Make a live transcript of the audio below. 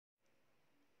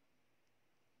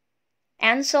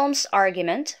Anselm's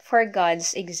argument for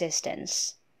God's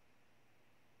existence.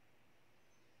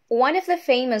 One of the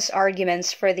famous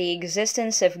arguments for the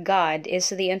existence of God is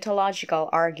the ontological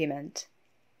argument.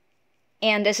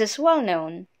 And as is well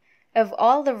known, of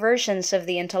all the versions of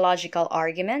the ontological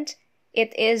argument,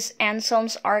 it is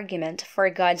Anselm's argument for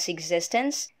God's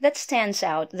existence that stands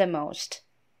out the most.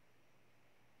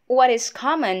 What is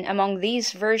common among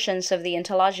these versions of the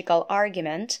ontological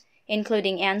argument,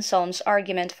 including Anselm's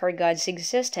argument for God's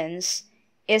existence,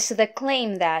 is the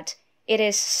claim that it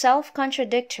is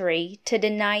self-contradictory to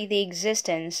deny the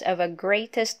existence of a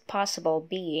greatest possible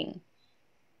being.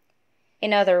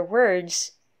 In other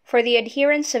words, for the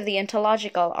adherents of the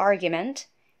ontological argument,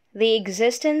 the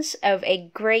existence of a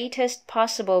greatest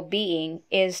possible being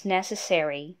is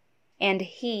necessary, and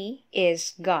he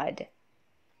is God.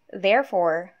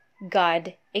 Therefore,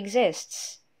 God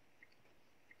exists.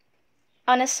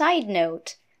 On a side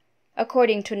note,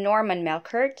 according to Norman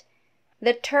Melchert,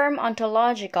 the term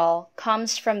ontological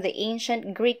comes from the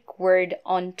ancient Greek word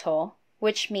onto,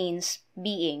 which means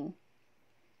being.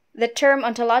 The term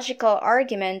ontological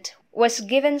argument was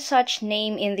given such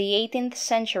name in the 18th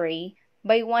century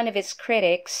by one of its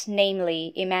critics,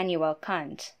 namely Immanuel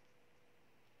Kant.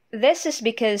 This is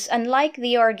because, unlike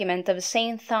the argument of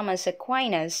St. Thomas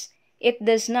Aquinas, it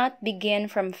does not begin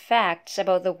from facts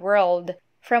about the world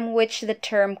from which the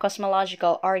term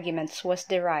cosmological arguments was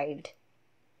derived.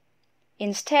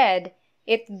 Instead,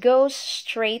 it goes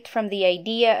straight from the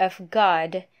idea of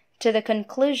God to the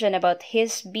conclusion about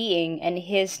his being and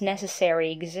his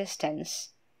necessary existence.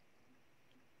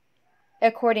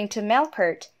 According to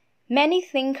Melchert, many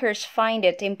thinkers find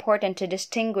it important to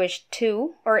distinguish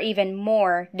two or even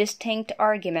more distinct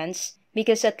arguments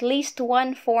because at least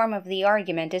one form of the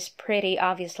argument is pretty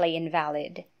obviously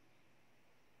invalid.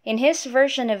 In his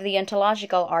version of the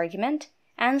ontological argument,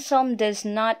 Anselm does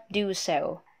not do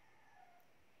so.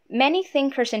 Many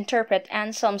thinkers interpret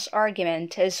Anselm's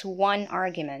argument as one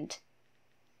argument.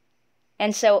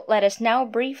 And so let us now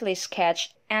briefly sketch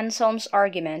Anselm's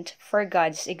argument for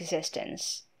God's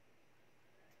existence.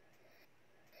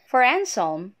 For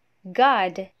Anselm,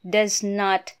 God does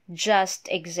not just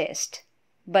exist,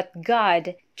 but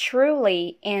God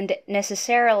truly and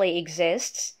necessarily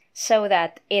exists so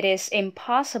that it is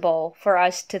impossible for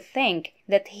us to think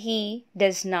that he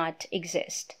does not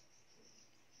exist.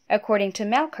 According to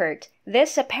Melchert,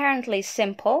 this apparently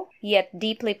simple yet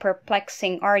deeply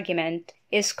perplexing argument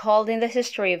is called in the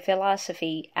history of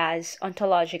philosophy as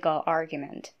ontological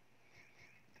argument.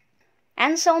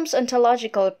 Anselm's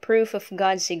ontological proof of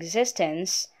God's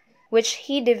existence, which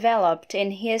he developed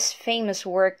in his famous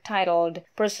work titled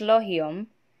Proslogium,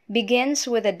 begins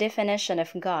with a definition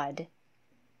of God.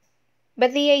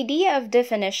 But the idea of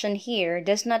definition here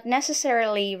does not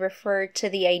necessarily refer to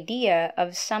the idea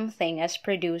of something as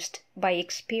produced by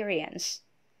experience.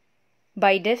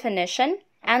 By definition,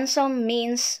 Anselm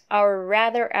means our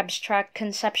rather abstract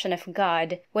conception of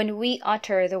God when we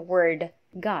utter the word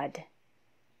God.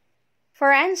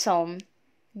 For Anselm,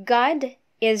 God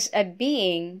is a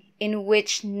being in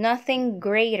which nothing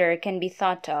greater can be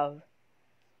thought of,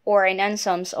 or in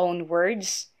Anselm's own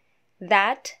words,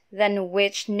 that than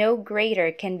which no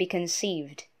greater can be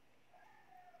conceived.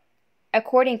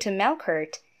 According to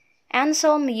Melchert,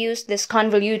 Anselm used this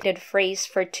convoluted phrase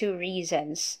for two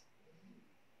reasons.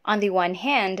 On the one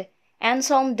hand,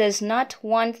 Anselm does not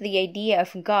want the idea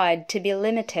of God to be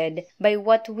limited by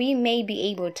what we may be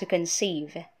able to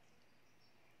conceive.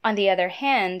 On the other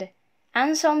hand,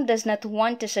 Anselm does not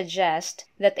want to suggest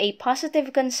that a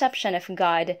positive conception of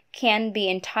God can be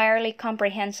entirely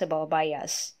comprehensible by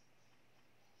us.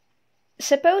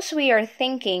 Suppose we are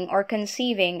thinking or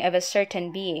conceiving of a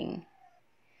certain being.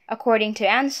 According to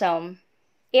Anselm,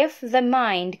 if the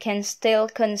mind can still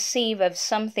conceive of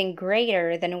something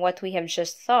greater than what we have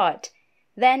just thought,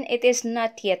 then it is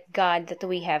not yet God that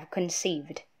we have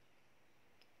conceived.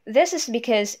 This is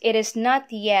because it is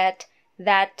not yet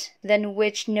that than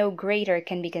which no greater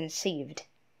can be conceived.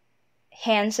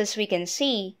 Hence, as we can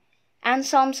see,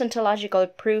 Anselm's ontological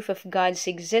proof of God's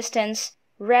existence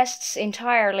rests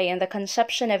entirely on the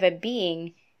conception of a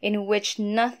being in which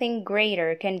nothing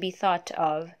greater can be thought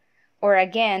of, or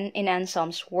again, in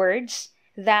Anselm's words,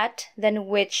 that than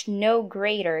which no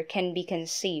greater can be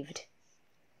conceived.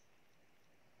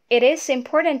 It is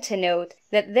important to note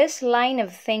that this line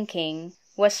of thinking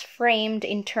was framed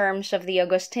in terms of the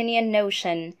Augustinian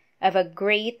notion of a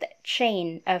great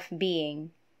chain of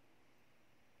being.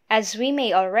 As we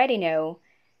may already know,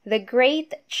 the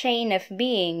great chain of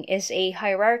being is a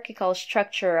hierarchical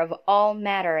structure of all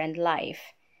matter and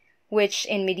life, which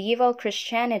in medieval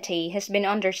Christianity has been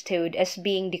understood as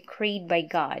being decreed by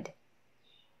God.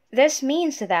 This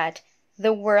means that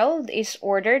the world is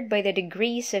ordered by the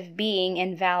degrees of being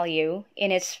and value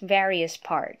in its various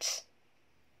parts.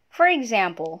 For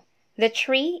example, the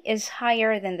tree is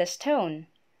higher than the stone,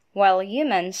 while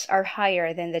humans are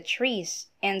higher than the trees,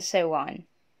 and so on.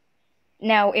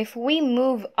 Now, if we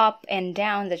move up and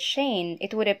down the chain,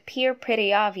 it would appear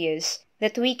pretty obvious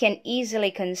that we can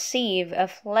easily conceive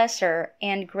of lesser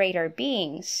and greater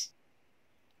beings.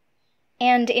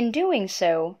 And in doing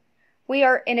so, we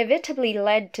are inevitably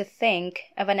led to think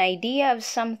of an idea of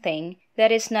something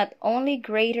that is not only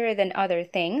greater than other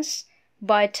things,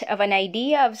 but of an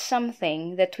idea of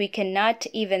something that we cannot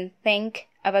even think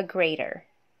of a greater.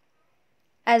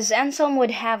 As Anselm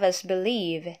would have us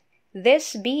believe,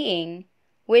 this being,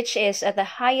 which is at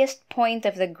the highest point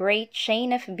of the great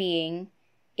chain of being,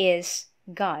 is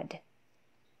God.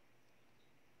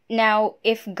 Now,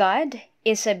 if God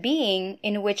is a being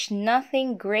in which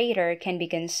nothing greater can be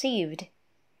conceived,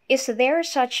 is there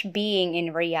such being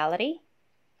in reality?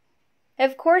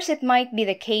 Of course, it might be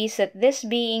the case that this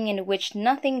being in which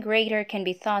nothing greater can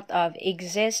be thought of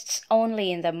exists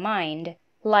only in the mind,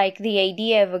 like the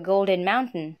idea of a golden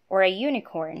mountain or a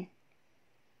unicorn.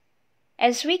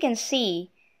 As we can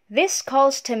see, this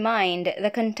calls to mind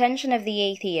the contention of the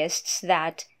atheists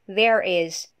that there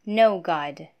is no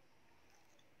God.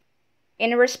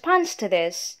 In response to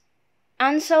this,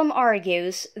 Anselm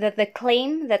argues that the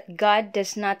claim that God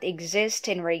does not exist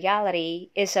in reality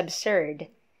is absurd,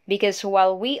 because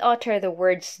while we utter the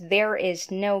words "there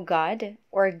is no God"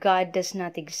 or "God does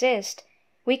not exist,"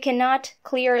 we cannot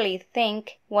clearly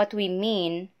think what we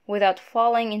mean without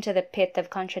falling into the pit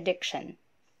of contradiction.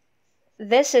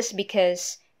 This is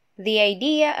because the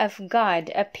idea of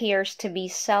God appears to be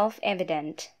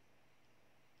self-evident.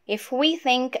 If we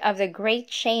think of the great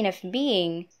chain of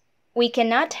being, we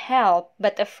cannot help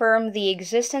but affirm the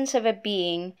existence of a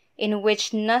being in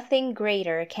which nothing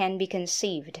greater can be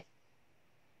conceived.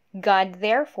 God,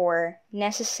 therefore,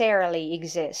 necessarily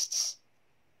exists.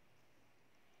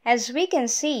 As we can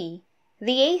see,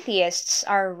 the atheists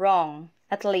are wrong,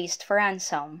 at least for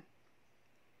Anselm.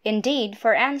 Indeed,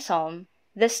 for Anselm,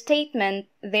 the statement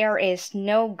 "there is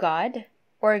no God"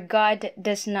 or "God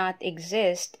does not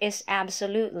exist" is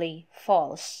absolutely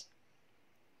false.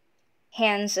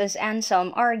 Hence, as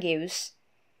Anselm argues,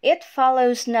 it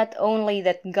follows not only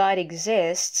that God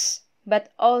exists,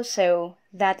 but also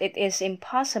that it is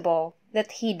impossible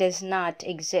that he does not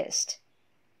exist.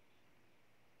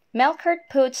 Melchert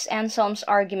puts Anselm's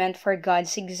argument for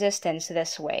God's existence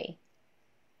this way.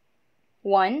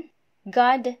 1.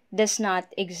 God does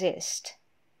not exist.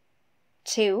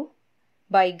 2.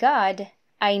 By God,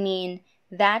 I mean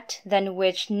that than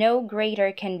which no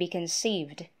greater can be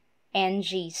conceived,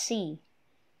 NGC.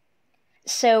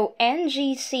 So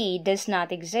NGC does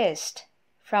not exist,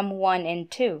 from 1 and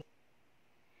 2.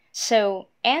 So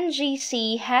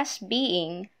NGC has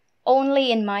being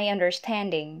only in my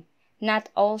understanding, not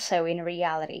also in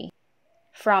reality,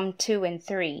 from 2 and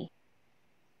 3.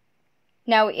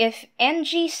 Now, if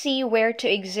NGC were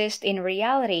to exist in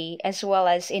reality as well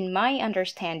as in my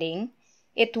understanding,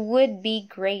 it would be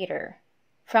greater,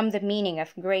 from the meaning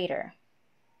of greater.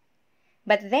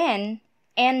 But then,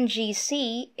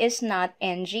 NGC is not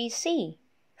NGC,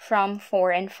 from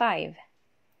 4 and 5.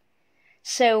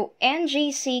 So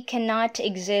NGC cannot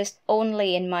exist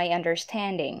only in my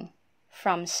understanding,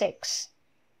 from 6.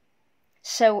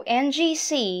 So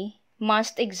NGC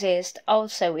must exist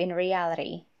also in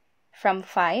reality, from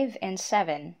 5 and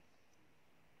 7.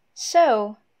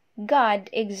 So God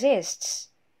exists,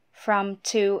 from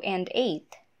 2 and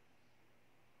 8.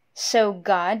 So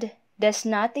God does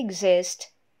not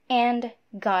exist and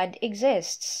God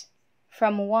exists,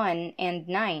 from 1 and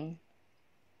 9.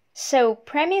 So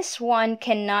premise 1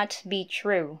 cannot be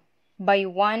true, by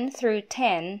 1 through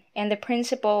 10 and the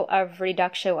principle of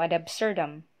reductio ad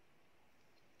absurdum.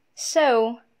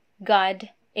 So God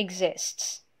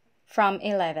exists, from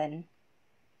 11.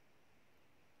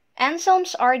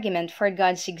 Anselm's argument for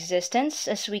God's existence,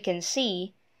 as we can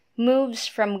see, moves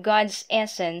from God's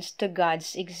essence to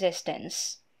God's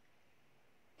existence.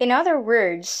 In other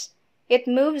words, it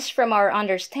moves from our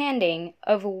understanding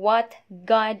of what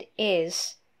God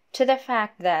is to the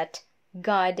fact that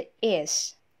God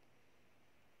is.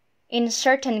 In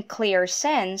certain clear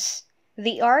sense,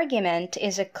 the argument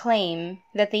is a claim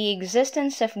that the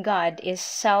existence of God is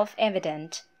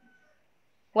self-evident.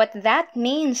 What that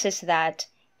means is that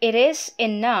it is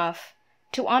enough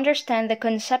to understand the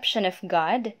conception of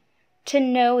God to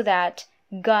know that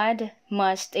God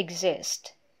must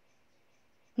exist.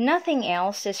 Nothing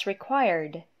else is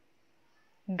required.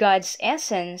 God's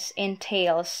essence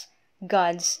entails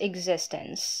God's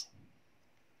existence.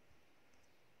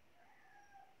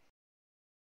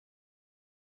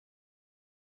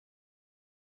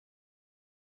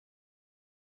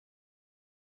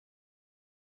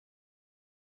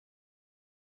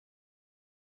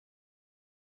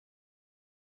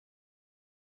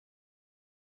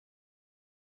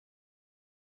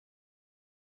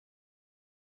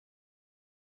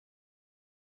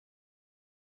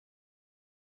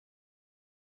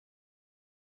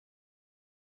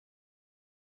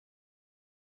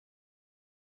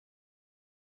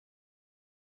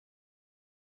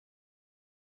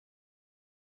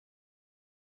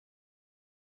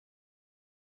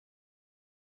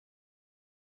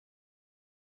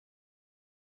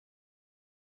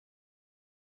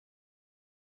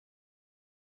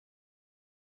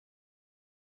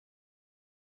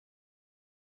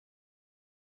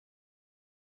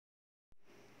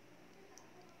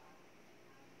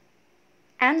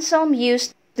 Anselm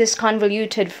used this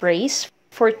convoluted phrase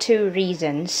for two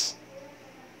reasons.